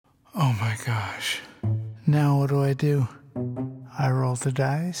Oh my gosh. Now what do? I roll the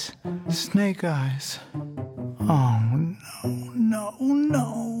dice. Snake eyes. Oh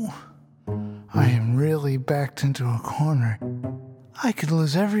no. I am really backed into a corner. I could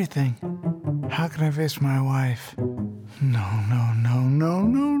lose everything. How can I face my wife? No.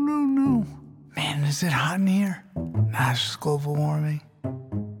 Man, is it hot in here? Nah, it's just global warming.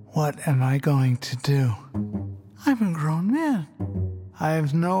 What am I going to do? I'm a grown man. I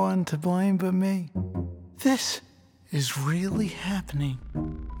have no one to blame but me. This is really happening.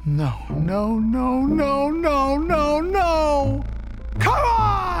 No. Come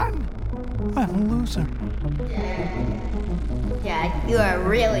on! I'm a loser. Dad, you are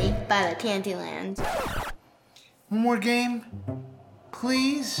really by the Tantyland. One more game?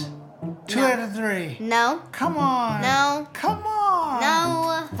 Please? 2 out of 3. No. Come on. No. Come on.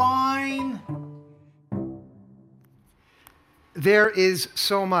 No. Fine. There is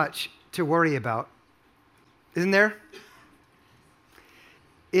so much to worry about, isn't there?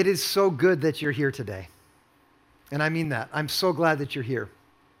 It is so good that you're here today. And I mean that. I'm so glad that you're here.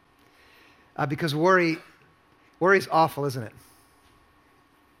 Because worry is awful, isn't it?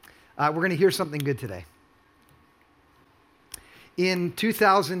 We're going to hear something good today. In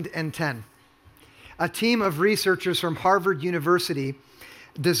 2010, a team of researchers from Harvard University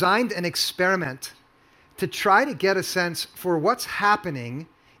designed an experiment to try to get a sense for what's happening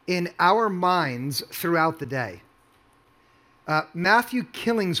in our minds throughout the day. Matthew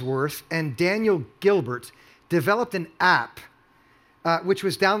Killingsworth and Daniel Gilbert developed an app which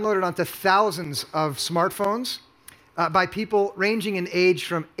was downloaded onto thousands of smartphones by people ranging in age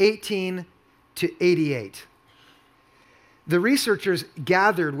from 18 to 88. The researchers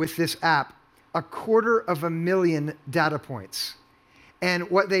gathered with this app 250,000 data points.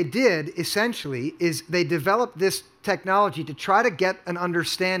 And what they did essentially is they developed this technology to try to get an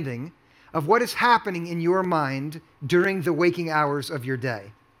understanding of what is happening in your mind during the waking hours of your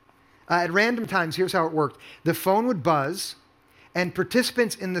day. At random times, here's how it worked. The phone would buzz, and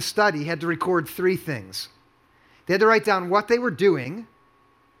participants in the study had to record 3 things. They had to write down what they were doing,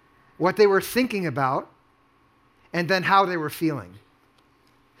 what they were thinking about, and then how they were feeling.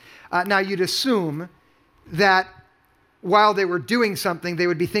 Now, you'd assume that while they were doing something, they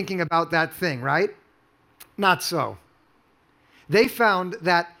would be thinking about that thing, right? Not so. They found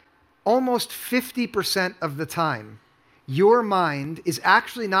that almost 50% of the time, your mind is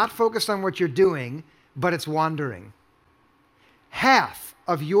actually not focused on what you're doing, but it's wandering. Half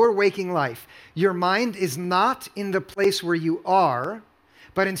of your waking life, your mind is not in the place where you are,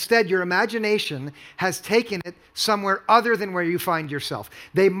 but instead your imagination has taken it somewhere other than where you find yourself.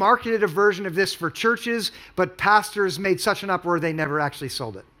 They marketed a version of this for churches, but pastors made such an uproar they never actually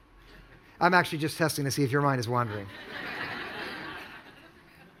sold it. I'm actually just testing to see if your mind is wandering.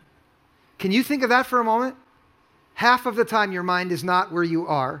 Can you think of that for a moment? Half of the time your mind is not where you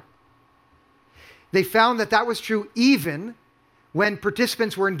are. They found that that was true even when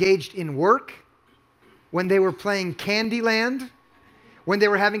participants were engaged in work, when they were playing Candyland, when they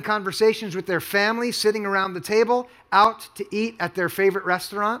were having conversations with their family, sitting around the table, out to eat at their favorite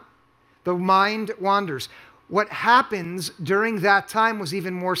restaurant. The mind wanders. What happens during that time was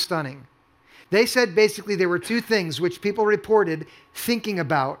even more stunning. They said basically there were 2 things which people reported thinking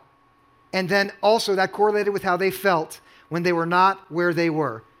about, and then also that correlated with how they felt when they were not where they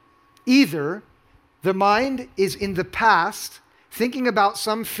were. Either the mind is in the past, thinking about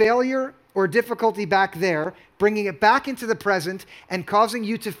some failure or difficulty back there, bringing it back into the present and causing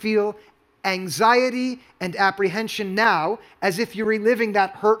you to feel anxiety and apprehension now as if you're reliving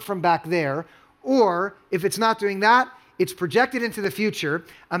that hurt from back there. Or if it's not doing that, it's projected into the future,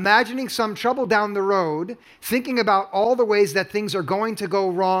 imagining some trouble down the road, thinking about all the ways that things are going to go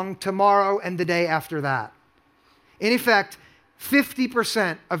wrong tomorrow and the day after that. In effect,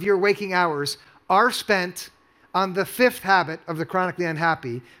 50% of your waking hours are spent on the 5th habit of the chronically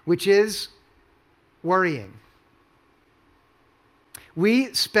unhappy, which is worrying.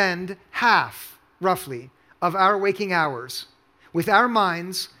 We spend half, roughly, of our waking hours with our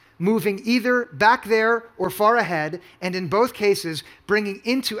minds moving either back there or far ahead, and in both cases, bringing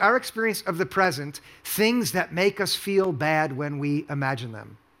into our experience of the present things that make us feel bad when we imagine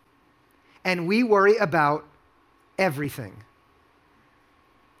them. And we worry about everything.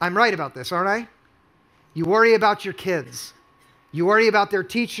 I'm right about this, aren't I? You worry about your kids. You worry about their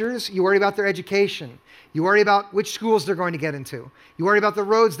teachers. You worry about their education. You worry about which schools they're going to get into. You worry about the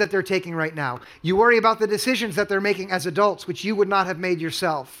roads that they're taking right now. You worry about the decisions that they're making as adults, which you would not have made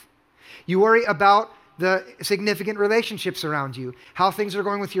yourself. You worry about the significant relationships around you, how things are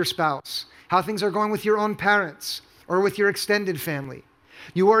going with your spouse, how things are going with your own parents or with your extended family.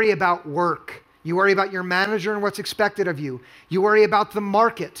 You worry about work. You worry about your manager and what's expected of you. You worry about the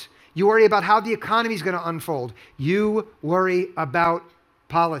market. You worry about how the economy is going to unfold. You worry about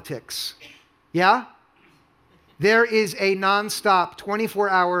politics. Yeah? There is a nonstop,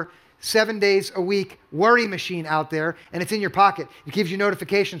 24-hour, 7 days a week worry machine out there, and it's in your pocket. It gives you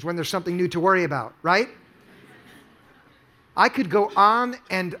notifications when there's something new to worry about, right? I could go on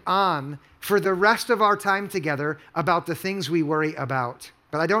and on for the rest of our time together about the things we worry about,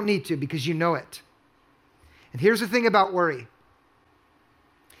 but I don't need to because you know it. And here's the thing about worry.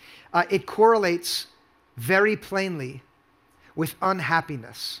 It correlates very plainly with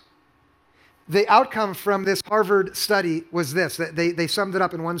unhappiness. The outcome from this Harvard study was this. They summed it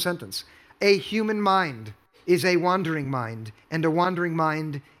up in one sentence. A human mind is a wandering mind, and a wandering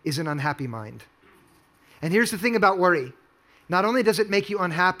mind is an unhappy mind. And here's the thing about worry. Not only does it make you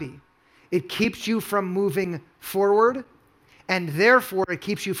unhappy, it keeps you from moving forward, and therefore it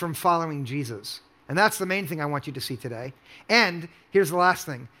keeps you from following Jesus. And that's the main thing I want you to see today. And here's the last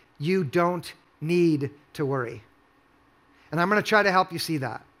thing. You don't need to worry. And I'm going to try to help you see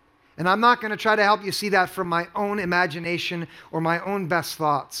that. And I'm not going to try to help you see that from my own imagination or my own best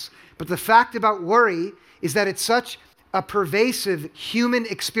thoughts. But the fact about worry is that it's such a pervasive human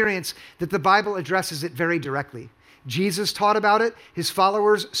experience that the Bible addresses it very directly. Jesus taught about it. His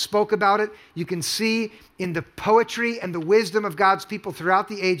followers spoke about it. You can see in the poetry and the wisdom of God's people throughout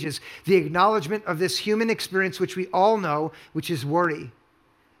the ages, the acknowledgement of this human experience, which we all know, which is worry.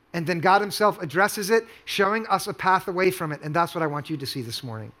 And then God himself addresses it, showing us a path away from it. And that's what I want you to see this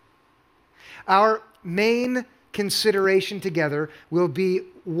morning. Our main consideration together will be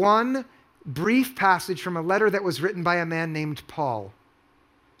one brief passage from a letter that was written by a man named Paul.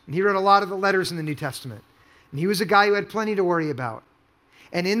 And he wrote a lot of the letters in the New Testament. And he was a guy who had plenty to worry about.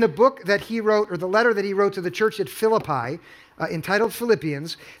 And in the book that he wrote, or the letter that he wrote to the church at Philippi, entitled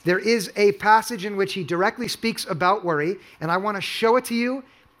Philippians, there is a passage in which he directly speaks about worry. And I want to show it to you,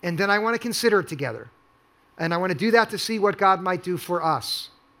 and then I want to consider it together. And I want to do that to see what God might do for us.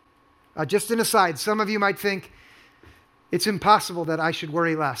 Just an aside, some of you might think it's impossible that I should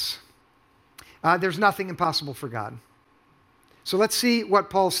worry less. There's nothing impossible for God. So let's see what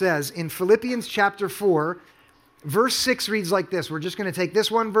Paul says in Philippians chapter 4. Verse 6 reads like this. We're just going to take this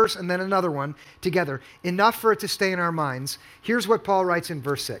one verse and then another one together. Enough for it to stay in our minds. Here's what Paul writes in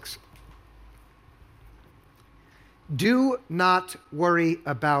verse 6. Do not worry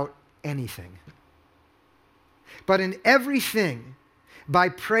about anything, but in everything, by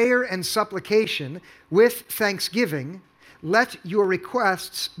prayer and supplication, with thanksgiving, let your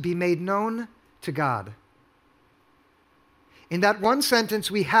requests be made known to God. In that one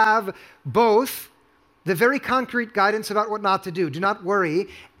sentence, we have both the very concrete guidance about what not to do, not worry,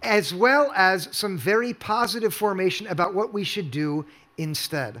 as well as some very positive formation about what we should do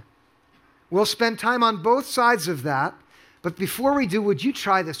instead. We'll spend time on both sides of that, but before we do, would you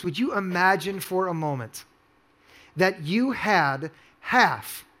try this? Would you imagine for a moment that you had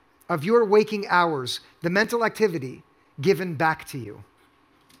half of your waking hours, the mental activity, given back to you?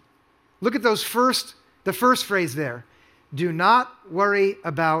 Look at the first phrase there. Do not worry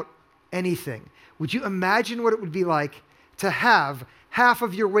about anything. Would you imagine what it would be like to have half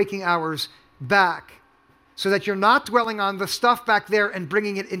of your waking hours back so that you're not dwelling on the stuff back there and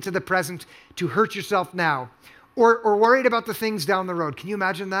bringing it into the present to hurt yourself now, or worried about the things down the road? Can you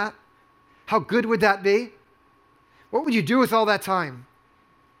imagine that? How good would that be? What would you do with all that time?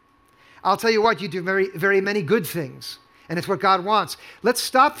 I'll tell you what, you do very, very many good things, and it's what God wants. Let's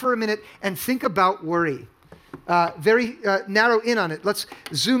stop for a minute and think about worry. Narrow in on it. Let's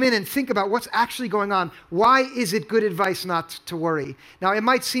zoom in and think about what's actually going on. Why is it good advice not to worry? Now, it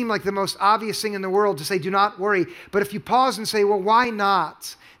might seem like the most obvious thing in the world to say, do not worry. But if you pause and say, well, why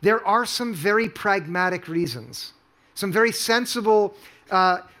not? There are some very pragmatic reasons, some very sensible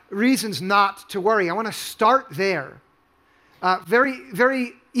reasons not to worry. I want to start there. Very,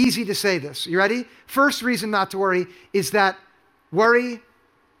 very easy to say this. You ready? First reason not to worry is that worry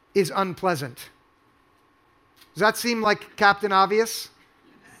is unpleasant. Does that seem like Captain Obvious?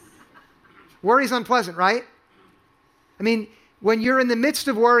 Worry is unpleasant, right? I mean, when you're in the midst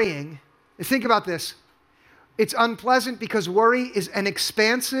of worrying, think about this. It's unpleasant because worry is an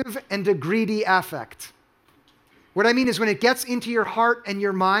expansive and a greedy affect. What I mean is when it gets into your heart and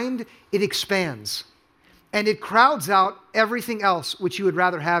your mind, it expands. And it crowds out everything else which you would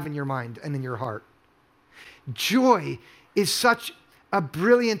rather have in your mind and in your heart. Joy is such a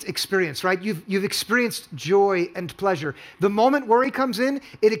brilliant experience, right? You've experienced joy and pleasure. The moment worry comes in,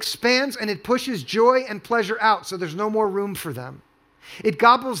 it expands and it pushes joy and pleasure out, so there's no more room for them. It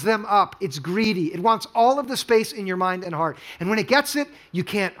gobbles them up. It's greedy. It wants all of the space in your mind and heart. And when it gets it, you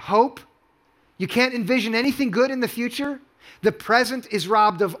can't hope. You can't envision anything good in the future. The present is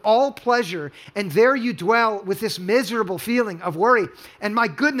robbed of all pleasure, and there you dwell with this miserable feeling of worry. And my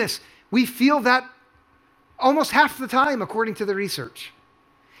goodness, we feel that almost half the time, according to the research.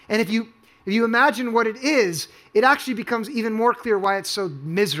 And if you imagine what it is, it actually becomes even more clear why it's so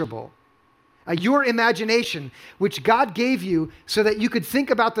miserable. Your imagination, which God gave you so that you could think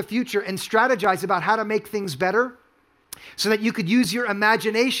about the future and strategize about how to make things better, so that you could use your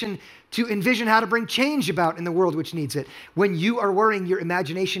imagination to envision how to bring change about in the world which needs it. When you are worrying, your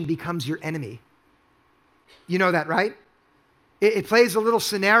imagination becomes your enemy. You know that, right? It plays a little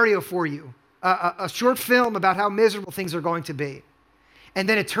scenario for you, a short film about how miserable things are going to be. And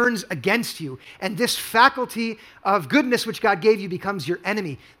then it turns against you. And this faculty of goodness which God gave you becomes your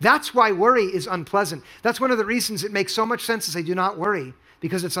enemy. That's why worry is unpleasant. That's one of the reasons it makes so much sense to say, do not worry,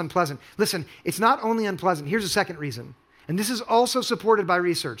 because it's unpleasant. Listen, it's not only unpleasant. Here's a second reason. And this is also supported by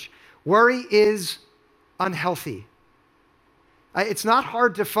research. Worry is unhealthy. It's not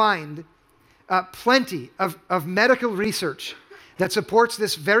hard to find plenty of medical research that supports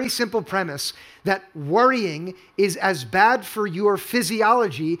this very simple premise that worrying is as bad for your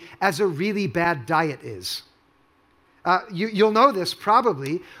physiology as a really bad diet is. You'll know this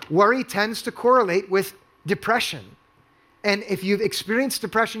probably. Worry tends to correlate with depression. And if you've experienced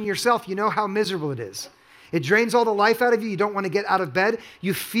depression yourself, you know how miserable it is. It drains all the life out of you. You don't want to get out of bed.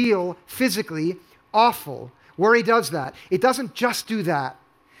 You feel physically awful. Worry does that. It doesn't just do that.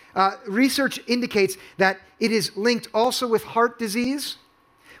 Research indicates that it is linked also with heart disease,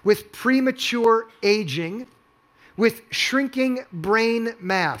 with premature aging, with shrinking brain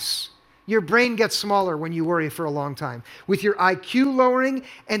mass. Your brain gets smaller when you worry for a long time, with your IQ lowering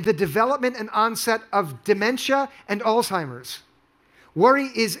and the development and onset of dementia and Alzheimer's. Worry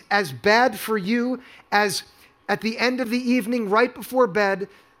is as bad for you as at the end of the evening, right before bed,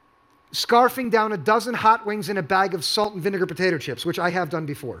 scarfing down a dozen hot wings in a bag of salt and vinegar potato chips, which I have done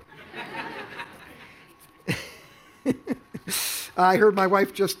before. I heard my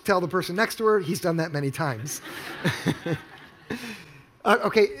wife just tell the person next to her, he's done that many times.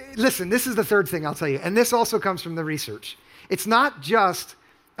 Okay, listen, this is the third thing I'll tell you, and this also comes from the research. It's not just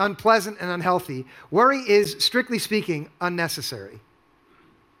unpleasant and unhealthy. Worry is, strictly speaking, unnecessary.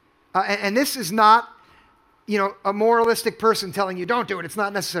 And this is not, a moralistic person telling you, don't do it, it's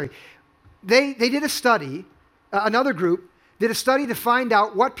not necessary. They did a study, another group, did a study to find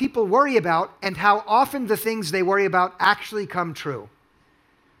out what people worry about and how often the things they worry about actually come true.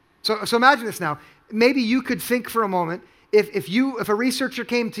 So imagine this now. Maybe you could think for a moment, if a researcher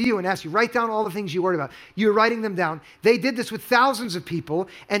came to you and asked you, write down all the things you worry about, you're writing them down. They did this with thousands of people,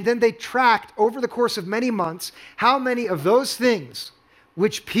 and then they tracked over the course of many months how many of those things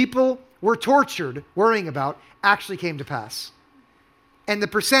which people were tortured worrying about actually came to pass. And the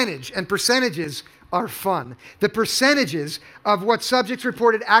percentages are fun. The percentages of what subjects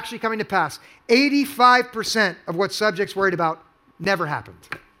reported actually coming to pass, 85% of what subjects worried about never happened.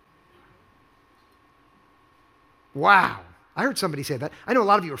 Wow. I heard somebody say that. I know a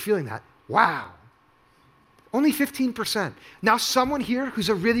lot of you are feeling that. Wow. Only 15%. Now someone here who's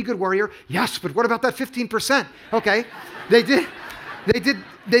a really good worrier, yes, but what about that 15%? Okay. They did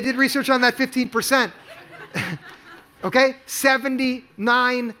research on that 15%. Okay?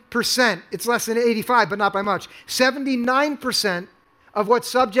 79%. It's less than 85, but not by much. 79% of what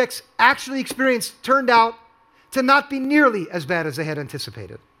subjects actually experienced turned out to not be nearly as bad as they had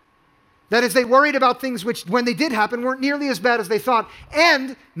anticipated. That is, they worried about things which, when they did happen, weren't nearly as bad as they thought.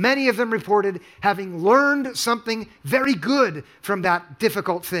 And many of them reported having learned something very good from that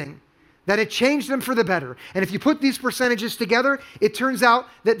difficult thing, that it changed them for the better. And if you put these percentages together, it turns out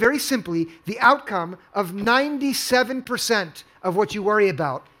that very simply, the outcome of 97% of what you worry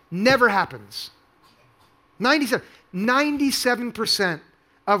about never happens. 97%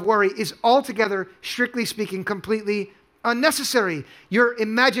 of worry is altogether, strictly speaking, completely unnecessary. Your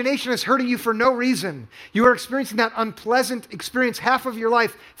imagination is hurting you for no reason. You are experiencing that unpleasant experience half of your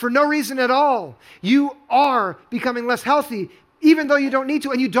life for no reason at all. You are becoming less healthy, even though you don't need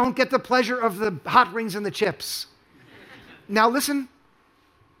to, and you don't get the pleasure of the hot wings and the chips. Now listen,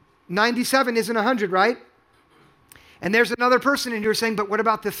 97 isn't 100, right? And there's another person in here saying, but what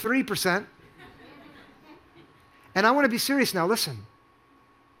about the 3%? And I want to be serious now, listen.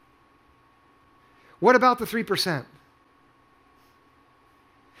 What about the 3%?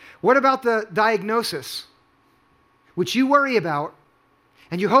 What about the diagnosis, which you worry about,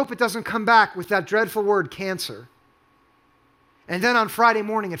 and you hope it doesn't come back with that dreadful word, cancer? And then on Friday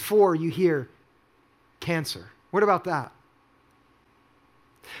morning at 4, you hear cancer. What about that?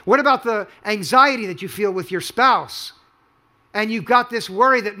 What about the anxiety that you feel with your spouse? And you've got this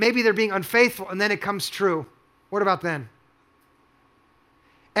worry that maybe they're being unfaithful and then it comes true. What about then?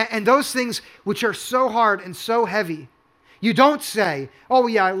 And those things which are so hard and so heavy, you don't say, oh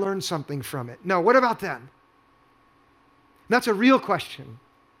yeah, I learned something from it. No, what about then? That's a real question.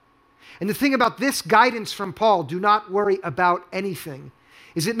 And the thing about this guidance from Paul, do not worry about anything,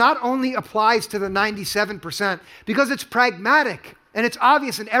 is it not only applies to the 97% because it's pragmatic and it's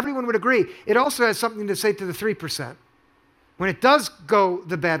obvious and everyone would agree, it also has something to say to the 3% when it does go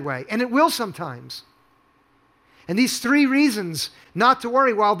the bad way, and it will sometimes. And these 3 reasons not to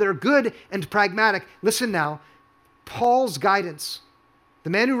worry, while they're good and pragmatic, listen now, Paul's guidance, the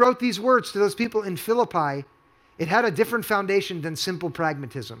man who wrote these words to those people in Philippi, it had a different foundation than simple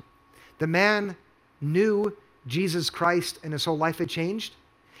pragmatism. The man knew Jesus Christ and his whole life had changed.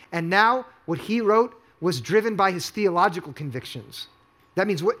 And now what he wrote was driven by his theological convictions. That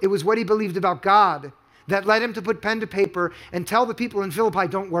means it was what he believed about God that led him to put pen to paper and tell the people in Philippi,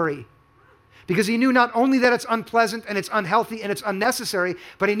 don't worry. Because he knew not only that it's unpleasant and it's unhealthy and it's unnecessary,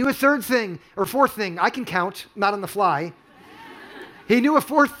 but he knew a 3rd thing or 4th thing. I can count, not on the fly. He knew a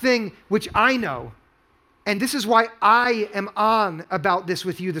 4th thing, which I know. And this is why I am on about this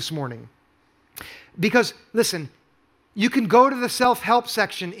with you this morning. Because, listen, you can go to the self-help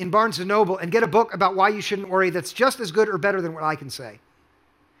section in Barnes & Noble and get a book about why you shouldn't worry that's just as good or better than what I can say.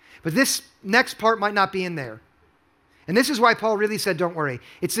 But this next part might not be in there. And this is why Paul really said, don't worry.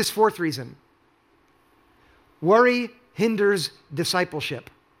 It's this 4th reason. Worry hinders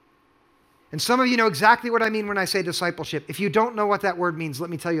discipleship. And some of you know exactly what I mean when I say discipleship. If you don't know what that word means, let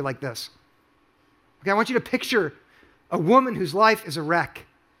me tell you like this. Okay, I want you to picture a woman whose life is a wreck.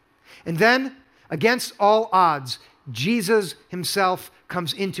 And then, against all odds, Jesus himself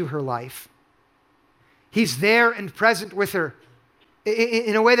comes into her life. He's there and present with her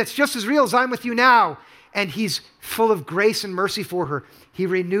in a way that's just as real as I'm with you now. And he's full of grace and mercy for her. He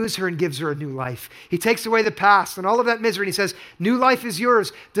renews her and gives her a new life. He takes away the past and all of that misery. And he says, new life is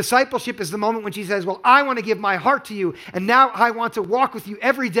yours. Discipleship is the moment when she says, well, I want to give my heart to you. And now I want to walk with you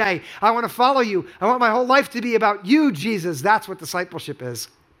every day. I want to follow you. I want my whole life to be about you, Jesus. That's what discipleship is.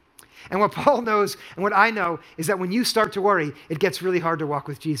 And what Paul knows and what I know is that when you start to worry, it gets really hard to walk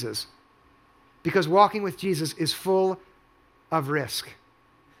with Jesus. Because walking with Jesus is full of risk.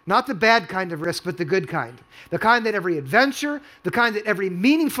 Not the bad kind of risk, but the good kind. The kind that every adventure, the kind that every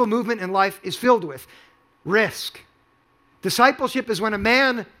meaningful movement in life is filled with. Risk. Discipleship is when a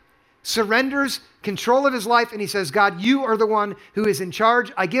man surrenders control of his life and he says, God, you are the one who is in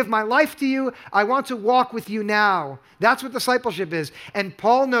charge. I give my life to you. I want to walk with you now. That's what discipleship is. And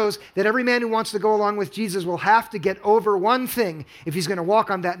Paul knows that every man who wants to go along with Jesus will have to get over one thing if he's going to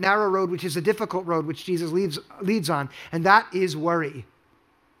walk on that narrow road, which is a difficult road, which Jesus leads on, and that is worry.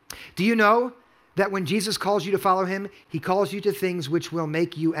 Do you know that when Jesus calls you to follow him, he calls you to things which will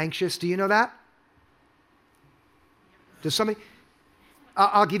make you anxious? Do you know that? Does somebody?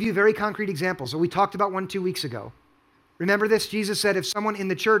 I'll give you very concrete examples. So we talked about one 2 weeks ago. Remember this? Jesus said, if someone in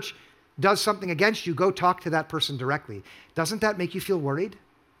the church does something against you, go talk to that person directly. Doesn't that make you feel worried?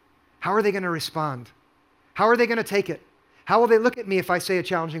 How are they going to respond? How are they going to take it? How will they look at me if I say a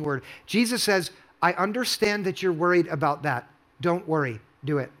challenging word? Jesus says, I understand that you're worried about that. Don't worry.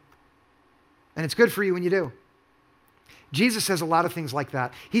 Do it. And it's good for you when you do. Jesus says a lot of things like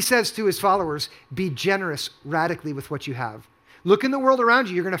that. He says to his followers, be generous radically with what you have. Look in the world around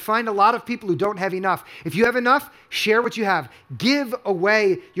you. You're going to find a lot of people who don't have enough. If you have enough, share what you have. Give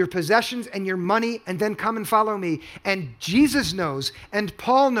away your possessions and your money and then come and follow me. And Jesus knows, and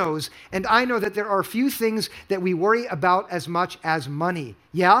Paul knows, and I know that there are few things that we worry about as much as money.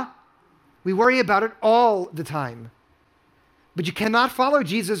 Yeah? We worry about it all the time. But you cannot follow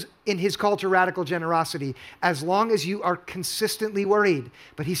Jesus in his call to radical generosity as long as you are consistently worried.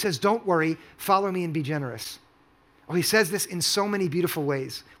 But he says, don't worry, follow me and be generous. Oh, he says this in so many beautiful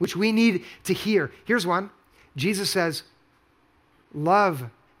ways, which we need to hear. Here's one. Jesus says, love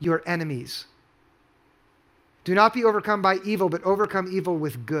your enemies. Do not be overcome by evil, but overcome evil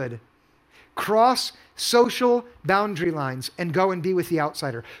with good. Cross social boundary lines and go and be with the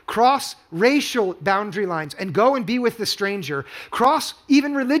outsider. Cross racial boundary lines and go and be with the stranger. Cross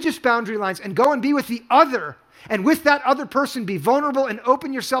even religious boundary lines and go and be with the other. And with that other person, be vulnerable and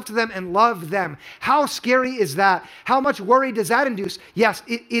open yourself to them and love them. How scary is that? How much worry does that induce? Yes,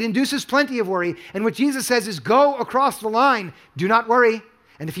 it induces plenty of worry. And what Jesus says is go across the line. Do not worry.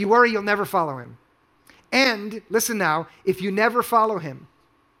 And if you worry, you'll never follow him. And listen now, if you never follow him,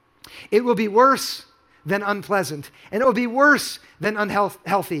 it will be worse than unpleasant, and it will be worse than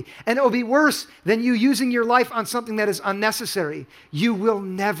unhealthy, and it will be worse than you using your life on something that is unnecessary. You will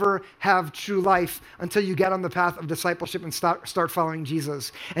never have true life until you get on the path of discipleship and start following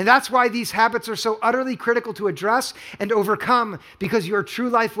Jesus. And that's why these habits are so utterly critical to address and overcome, because your true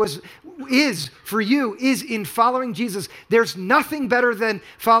life is in following Jesus. There's nothing better than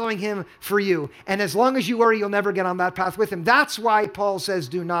following him for you. And as long as you worry, you'll never get on that path with him. That's why Paul says,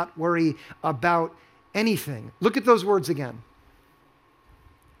 do not worry about anything. Look at those words again.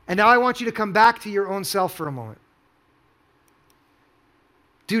 And now I want you to come back to your own self for a moment.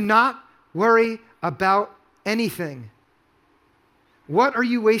 Do not worry about anything. What are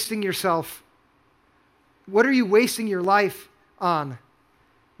you wasting yourself? What are you wasting your life on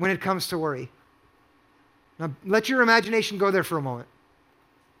when it comes to worry? Now, let your imagination go there for a moment.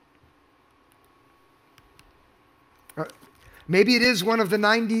 Maybe it is one of the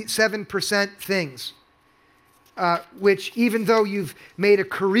 97% things which, even though you've made a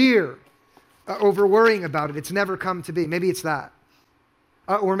career over worrying about it, it's never come to be. Maybe it's that.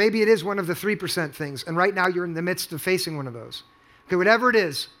 Or maybe it is one of the 3% things, and right now you're in the midst of facing one of those. Okay, whatever it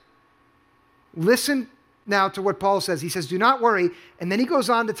is, listen now to what Paul says. He says, do not worry, and then he goes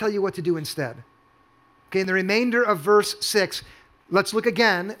on to tell you what to do instead. Okay, in the remainder of verse 6, let's look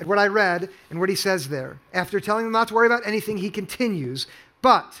again at what I read and what he says there. After telling them not to worry about anything, he continues,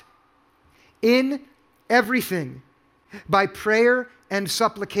 but in everything, by prayer and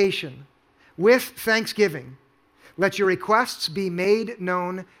supplication, with thanksgiving, let your requests be made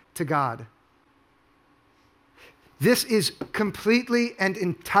known to God. This is completely and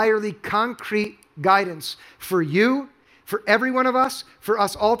entirely concrete guidance for you, for every one of us, for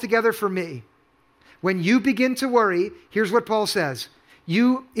us all together, for me. When you begin to worry, here's what Paul says.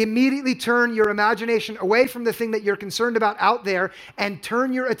 You immediately turn your imagination away from the thing that you're concerned about out there and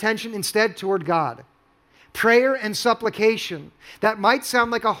turn your attention instead toward God. Prayer and supplication. That might sound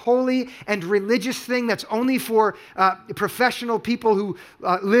like a holy and religious thing that's only for professional people who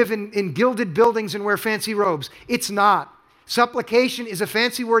live in gilded buildings and wear fancy robes. It's not. Supplication is a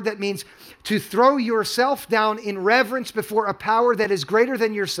fancy word that means to throw yourself down in reverence before a power that is greater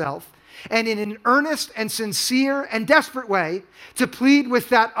than yourself, and in an earnest and sincere and desperate way to plead with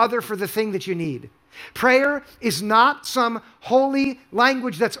that other for the thing that you need. Prayer is not some holy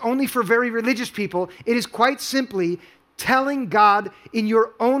language that's only for very religious people. It is quite simply telling God in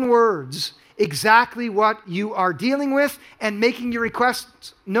your own words exactly what you are dealing with, and making your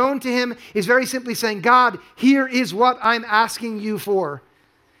requests known to him is very simply saying, God, here is what I'm asking you for.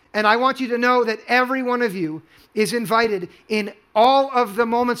 And I want you to know that every one of you is invited in all of the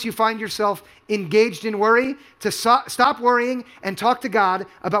moments you find yourself engaged in worry to stop worrying and talk to God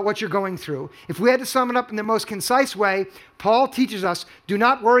about what you're going through. If we had to sum it up in the most concise way, Paul teaches us, do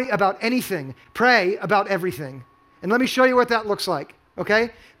not worry about anything. Pray about everything. And let me show you what that looks like,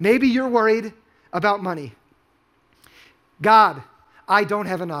 okay? Maybe you're worried about money. God, I don't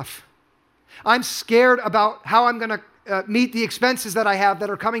have enough. I'm scared about how I'm going to meet the expenses that I have that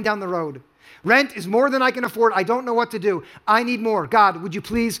are coming down the road. Rent is more than I can afford. I don't know what to do. I need more. God, would you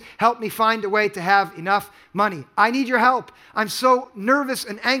please help me find a way to have enough money? I need your help. I'm so nervous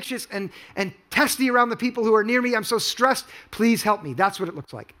and anxious and testy around the people who are near me. I'm so stressed. Please help me. That's what it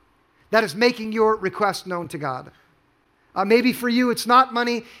looks like. That is making your request known to God. Maybe for you, it's not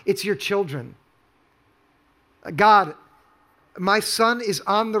money, it's your children. God, my son is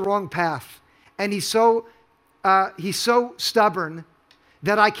on the wrong path, and he's so stubborn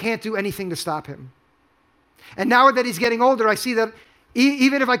that I can't do anything to stop him. And now that he's getting older, I see that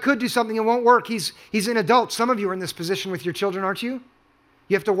even if I could do something, it won't work. He's an adult. Some of you are in this position with your children, aren't you?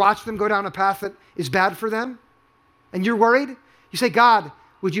 You have to watch them go down a path that is bad for them, and you're worried. You say, God,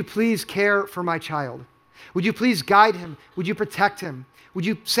 would you please care for my child? Would you please guide him? Would you protect him? Would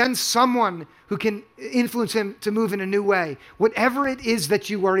you send someone who can influence him to move in a new way? Whatever it is that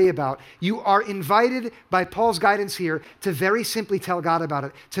you worry about, you are invited by Paul's guidance here to very simply tell God about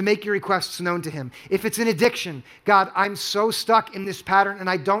it, to make your requests known to him. If it's an addiction, God, I'm so stuck in this pattern and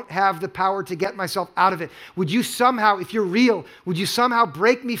I don't have the power to get myself out of it. Would you somehow, if you're real, would you somehow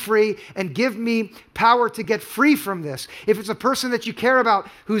break me free and give me power to get free from this? If it's a person that you care about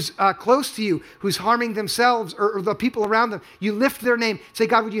who's close to you, who's harming themselves or the people around them, you lift their name. Say,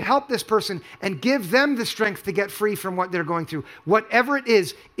 God, would you help this person and give them the strength to get free from what they're going through? Whatever it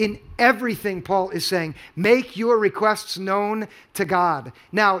is, in everything, Paul is saying, make your requests known to God.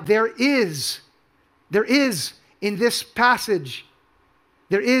 Now, there is in this passage,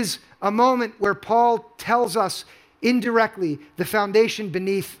 there is a moment where Paul tells us indirectly the foundation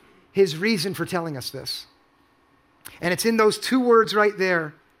beneath his reason for telling us this. And it's in those two words right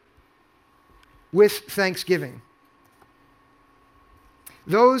there. with thanksgiving.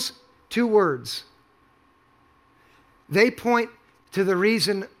 Those two words, they point to the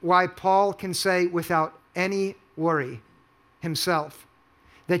reason why Paul can say without any worry himself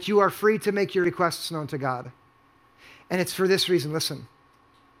that you are free to make your requests known to God. And it's for this reason, listen.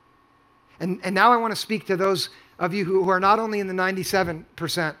 And now I want to speak to those of you who are not only in the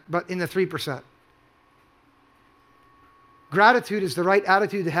 97%, but in the 3%. Gratitude is the right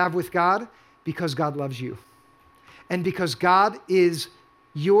attitude to have with God because God loves you. And because God is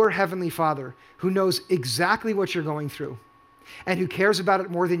your heavenly Father who knows exactly what you're going through and who cares about it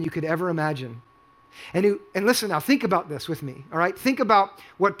more than you could ever imagine. And listen now, think about this with me, all right? Think about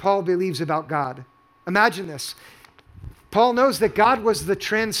what Paul believes about God. Imagine this. Paul knows that God was the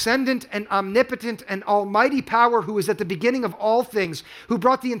transcendent and omnipotent and almighty power who was at the beginning of all things, who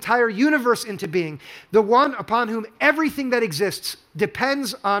brought the entire universe into being, the one upon whom everything that exists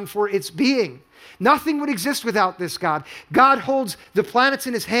depends on for its being. Nothing would exist without this God. God holds the planets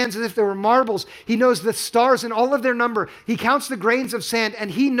in his hands as if they were marbles. He knows the stars in all of their number. He counts the grains of sand, and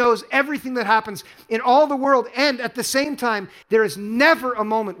he knows everything that happens in all the world. And at the same time, there is never a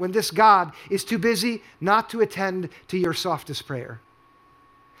moment when this God is too busy not to attend to your softest prayer.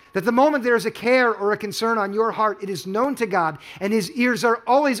 That the moment there is a care or a concern on your heart, it is known to God, and his ears are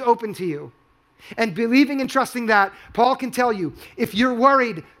always open to you. And believing and trusting that, Paul can tell you, if you're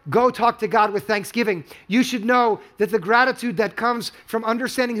worried, go talk to God with thanksgiving. You should know that the gratitude that comes from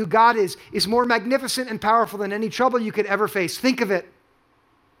understanding who God is more magnificent and powerful than any trouble you could ever face. Think of it.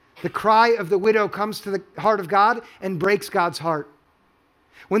 The cry of the widow comes to the heart of God and breaks God's heart.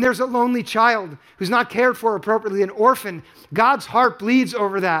 When there's a lonely child who's not cared for appropriately, an orphan, God's heart bleeds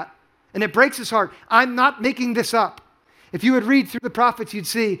over that, and it breaks his heart. I'm not making this up. If you would read through the prophets, you'd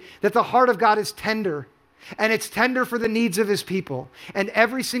see that the heart of God is tender, and it's tender for the needs of his people. And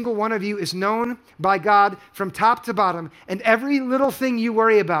every single one of you is known by God from top to bottom, and every little thing you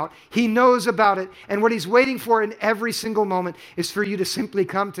worry about, he knows about it. And what he's waiting for in every single moment is for you to simply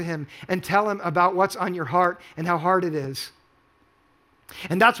come to him and tell him about what's on your heart and how hard it is.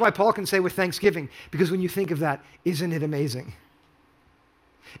 And that's why Paul can say with thanksgiving, because when you think of that, isn't it amazing?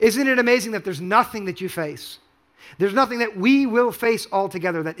 Isn't it amazing that there's nothing that you face? There's nothing that we will face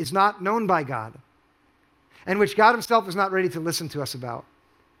altogether that is not known by God and which God himself is not ready to listen to us about.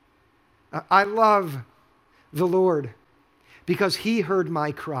 I love the Lord because he heard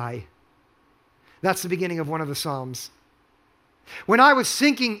my cry. That's the beginning of one of the Psalms. When I was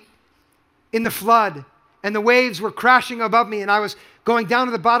sinking in the flood and the waves were crashing above me and I was going down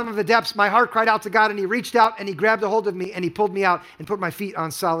to the bottom of the depths, my heart cried out to God, and he reached out and he grabbed a hold of me and he pulled me out and put my feet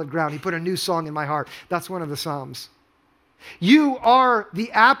on solid ground. He put a new song in my heart. That's one of the Psalms. You are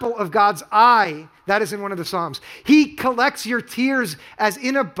the apple of God's eye. That is in one of the Psalms. He collects your tears as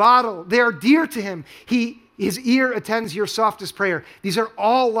in a bottle. They are dear to him. His ear attends your softest prayer. These are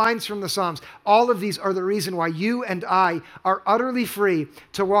all lines from the Psalms. All of these are the reason why you and I are utterly free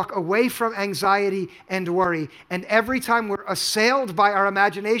to walk away from anxiety and worry. And every time we're assailed by our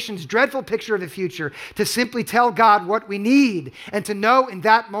imagination's dreadful picture of the future, to simply tell God what we need and to know in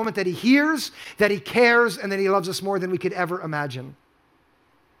that moment that he hears, that he cares, and that he loves us more than we could ever imagine.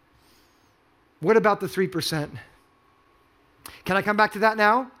 What about the 3%? Can I come back to that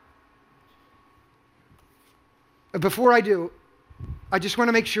now? Before I do, I just want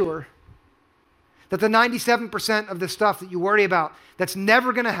to make sure that the 97% of the stuff that you worry about that's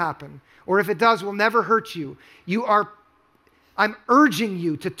never going to happen, or if it does, will never hurt you, I'm urging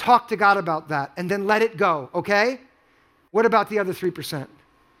you to talk to God about that and then let it go, okay? What about the other 3%?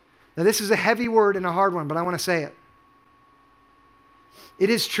 Now, this is a heavy word and a hard one, but I want to say it. It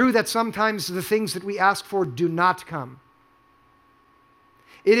is true that sometimes the things that we ask for do not come.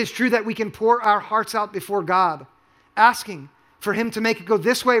 It is true that we can pour our hearts out before God, asking for him to make it go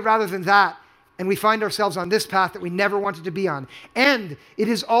this way rather than that, and we find ourselves on this path that we never wanted to be on. And it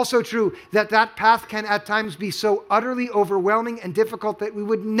is also true that that path can at times be so utterly overwhelming and difficult that we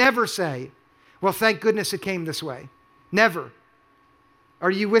would never say, well, thank goodness it came this way. Never.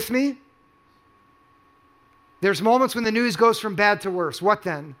 Are you with me? There's moments when the news goes from bad to worse. What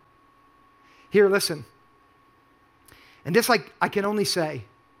then? Here, listen. And this I can only say,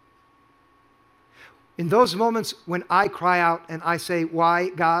 in those moments when I cry out and I say, why,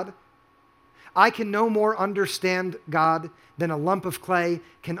 God? I can no more understand God than a lump of clay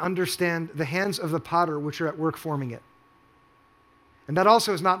can understand the hands of the potter which are at work forming it. And that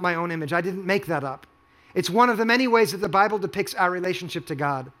also is not my own image. I didn't make that up. It's one of the many ways that the Bible depicts our relationship to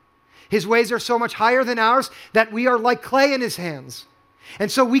God. His ways are so much higher than ours that we are like clay in his hands.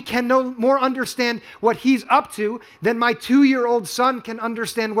 And so we can no more understand what he's up to than my 2-year-old son can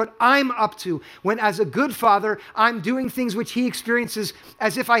understand what I'm up to, when as a good father, I'm doing things which he experiences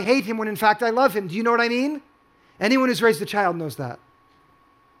as if I hate him when in fact I love him. Do you know what I mean? Anyone who's raised a child knows that.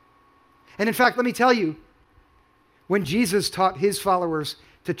 And in fact, let me tell you, when Jesus taught his followers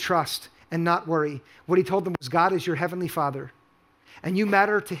to trust and not worry, what he told them was, God is your heavenly Father, and you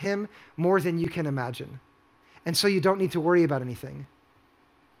matter to him more than you can imagine. And so you don't need to worry about anything.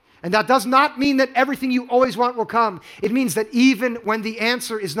 And that does not mean that everything you always want will come. It means that even when the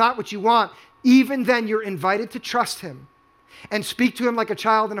answer is not what you want, even then you're invited to trust him and speak to him like a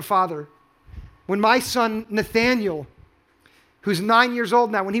child and a father. When my son Nathaniel, who's 9 years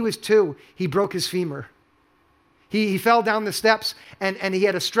old now, when he was 2, he broke his femur. He fell down the steps and he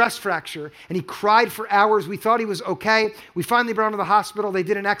had a stress fracture and he cried for hours. We thought he was okay. We finally brought him to the hospital. They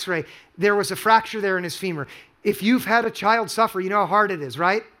did an x-ray. There was a fracture there in his femur. If you've had a child suffer, you know how hard it is,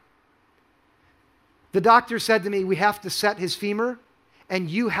 right? The doctor said to me, we have to set his femur and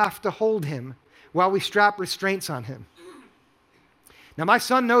you have to hold him while we strap restraints on him. Now my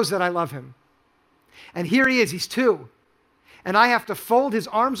son knows that I love him. And here he is, he's 2. And I have to fold his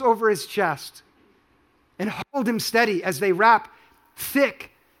arms over his chest and hold him steady as they wrap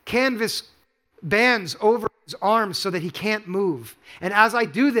thick canvas bands over his arms so that he can't move. And as I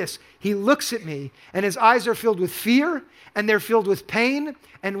do this, he looks at me and his eyes are filled with fear and they're filled with pain.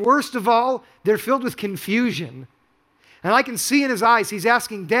 And worst of all, they're filled with confusion. And I can see in his eyes, he's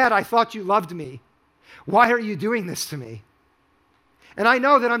asking, Dad, I thought you loved me. Why are you doing this to me? And I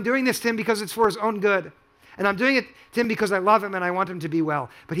know that I'm doing this to him because it's for his own good. And I'm doing it to him because I love him and I want him to be well.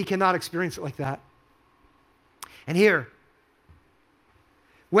 But he cannot experience it like that. And here,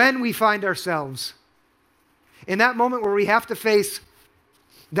 when we find ourselves in that moment where we have to face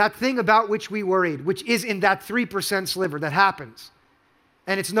that thing about which we worried, which is in that 3% sliver that happens,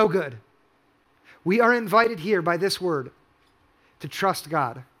 and it's no good, we are invited here by this word to trust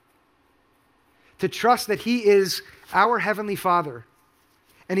God, to trust that he is our heavenly Father,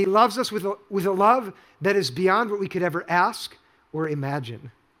 and he loves us with a love that is beyond what we could ever ask or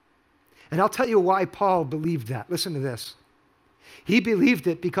imagine. And I'll tell you why Paul believed that. Listen to this. He believed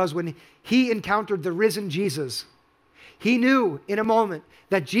it because when he encountered the risen Jesus, he knew in a moment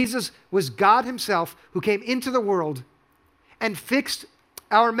that Jesus was God himself who came into the world and fixed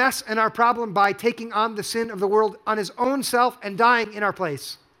our mess and our problem by taking on the sin of the world on his own self and dying in our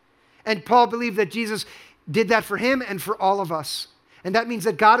place. And Paul believed that Jesus did that for him and for all of us. And that means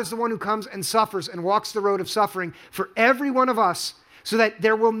that God is the one who comes and suffers and walks the road of suffering for every one of us, so that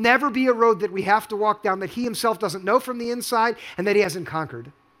there will never be a road that we have to walk down that he himself doesn't know from the inside and that he hasn't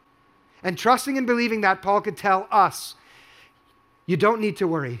conquered. And trusting and believing that, Paul could tell us, you don't need to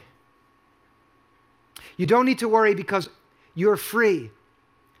worry. You don't need to worry because you're free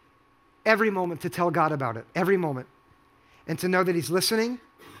every moment to tell God about it, every moment. And to know that he's listening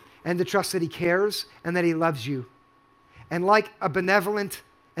and to trust that he cares and that he loves you. And like a benevolent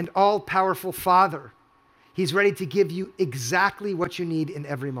and all-powerful Father, he's ready to give you exactly what you need in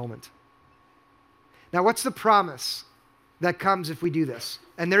every moment. Now, what's the promise that comes if we do this?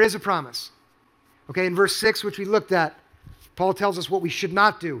 And there is a promise. Okay, in verse 6, which we looked at, Paul tells us what we should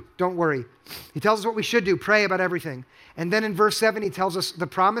not do. Don't worry. He tells us what we should do. Pray about everything. And then in verse 7, he tells us the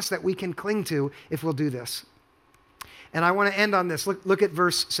promise that we can cling to if we'll do this. And I want to end on this. Look at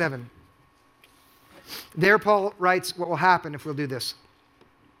verse 7. There, Paul writes what will happen if we'll do this.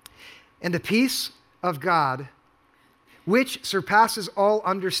 And the peace of God, which surpasses all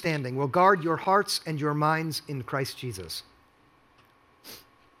understanding, will guard your hearts and your minds in Christ Jesus.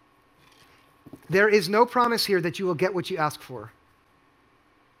 There is no promise here that you will get what you ask for.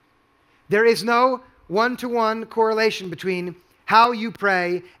 There is no one-to-one correlation between how you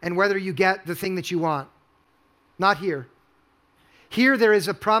pray and whether you get the thing that you want. Not here. Here there is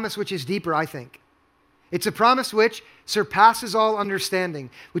a promise which is deeper, I think. It's a promise which surpasses all understanding,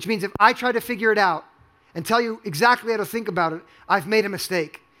 which means if I try to figure it out and tell you exactly how to think about it, I've made a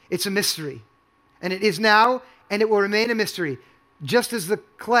mistake. It's a mystery. And it is now, and it will remain a mystery. Just as the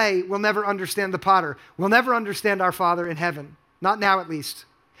clay will never understand the potter. We'll never understand our Father in heaven. Not now, at least.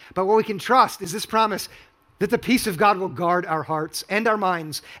 But what we can trust is this promise that the peace of God will guard our hearts and our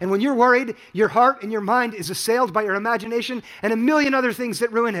minds. And when you're worried, your heart and your mind is assailed by your imagination and a million other things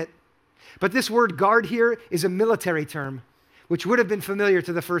that ruin it. But this word guard here is a military term, which would have been familiar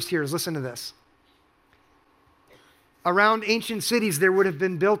to the first hearers. Listen to this. Around ancient cities, there would have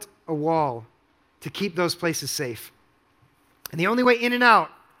been built a wall to keep those places safe. And the only way in and out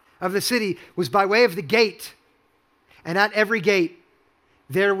of the city was by way of the gate. And at every gate,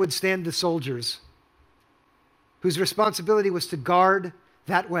 there would stand the soldiers. whose responsibility was to guard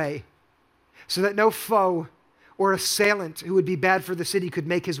that way so that no foe or assailant who would be bad for the city could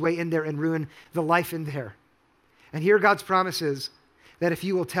make his way in there and ruin the life in there. And here God's promise is that if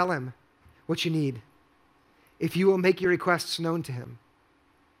you will tell him what you need, if you will make your requests known to him,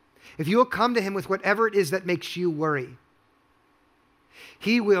 if you will come to him with whatever it is that makes you worry,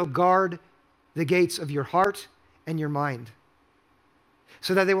 he will guard the gates of your heart and your mind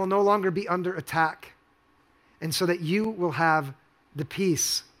so that they will no longer be under attack, and so that you will have the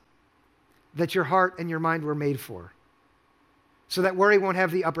peace that your heart and your mind were made for, so that worry won't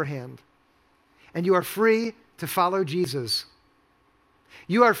have the upper hand. And you are free to follow Jesus.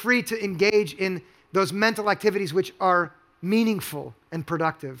 You are free to engage in those mental activities which are meaningful and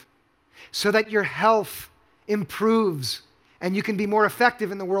productive, so that your health improves and you can be more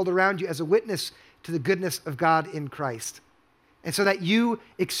effective in the world around you as a witness to the goodness of God in Christ, and so that you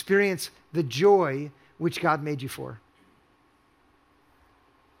experience the joy which God made you for.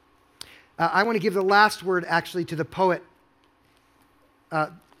 I want to give the last word actually to the poet,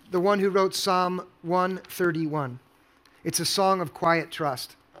 the one who wrote Psalm 131. It's a song of quiet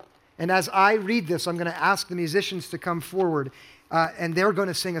trust. And as I read this, I'm going to ask the musicians to come forward, and they're going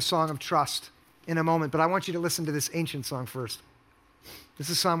to sing a song of trust in a moment. But I want you to listen to this ancient song first. This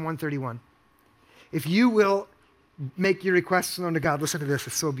is Psalm 131. If you will make your requests known to God, listen to this.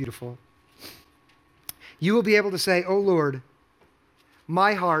 It's so beautiful. You will be able to say, "O Lord,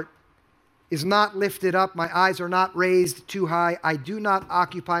 my heart is not lifted up, my eyes are not raised too high. I do not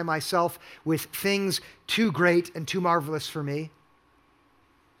occupy myself with things too great and too marvelous for me."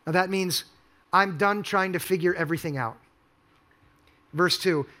 Now that means I'm done trying to figure everything out. Verse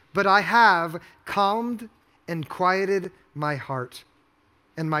 2, "But I have calmed and quieted my heart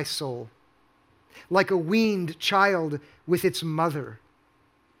and my soul, like a weaned child with its mother.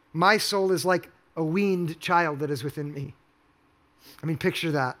 My soul is like a weaned child that is within me." I mean,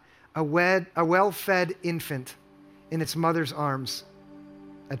 picture that. A well-fed infant in its mother's arms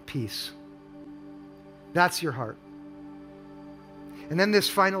at peace. That's your heart. And then this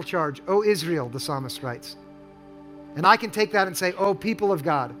final charge, "O Israel," the psalmist writes. And I can take that and say, "O people of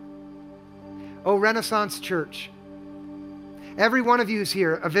God, O Renaissance Church, every one of you who's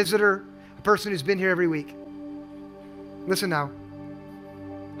here, a visitor, a person who's been here every week, listen now.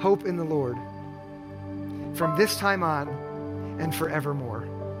 Hope in the Lord from this time on and forevermore.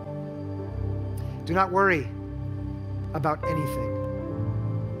 Do not worry about anything.